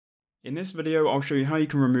In this video, I'll show you how you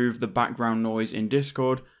can remove the background noise in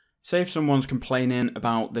Discord. Say if someone's complaining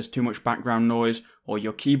about there's too much background noise or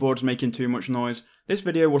your keyboard's making too much noise, this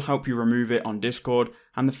video will help you remove it on Discord,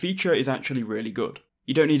 and the feature is actually really good.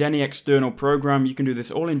 You don't need any external program, you can do this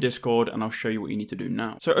all in Discord, and I'll show you what you need to do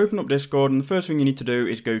now. So open up Discord, and the first thing you need to do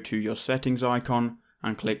is go to your settings icon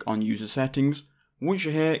and click on user settings. Once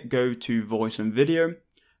you're here, go to voice and video,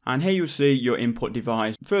 and here you'll see your input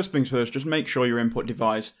device. First things first, just make sure your input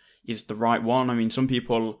device is the right one. I mean, some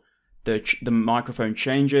people, the microphone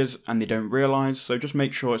changes and they don't realize, so just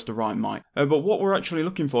make sure it's the right mic. But what we're actually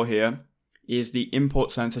looking for here is the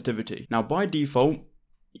input sensitivity. Now by default,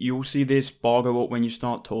 you'll see this bar go up when you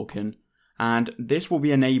start talking, and this will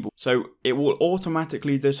be enabled. So it will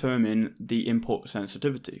automatically determine the input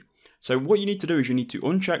sensitivity. So what you need to do is you need to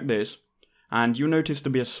uncheck this, and you'll notice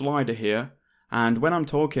there'll be a slider here, and when I'm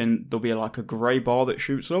talking, there'll be like a grey bar that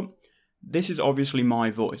shoots up. This is obviously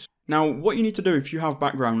my voice. Now, what you need to do if you have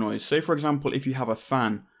background noise, say for example, if you have a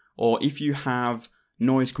fan, or if you have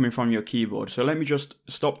noise coming from your keyboard. So let me just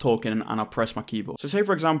stop talking and I'll press my keyboard. So say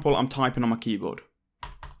for example, I'm typing on my keyboard.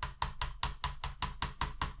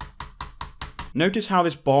 Notice how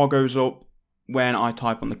this bar goes up when I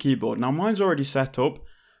type on the keyboard. Now mine's already set up,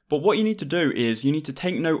 but what you need to do is you need to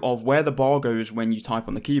take note of where the bar goes when you type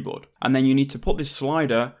on the keyboard. And then you need to put this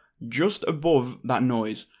slider just above that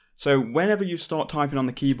noise. So whenever you start typing on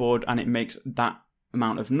the keyboard and it makes that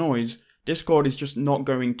amount of noise, Discord is just not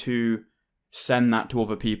going to send that to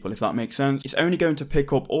other people, if that makes sense. It's only going to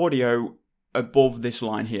pick up audio above this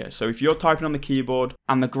line here. So if you're typing on the keyboard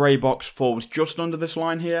and the grey box falls just under this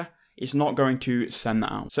line here, it's not going to send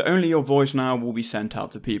that out. So only your voice now will be sent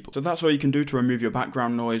out to people. So that's all you can do to remove your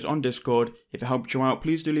background noise on Discord. If it helped you out,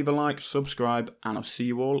 please do leave a like, subscribe, and I'll see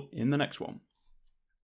you all in the next one.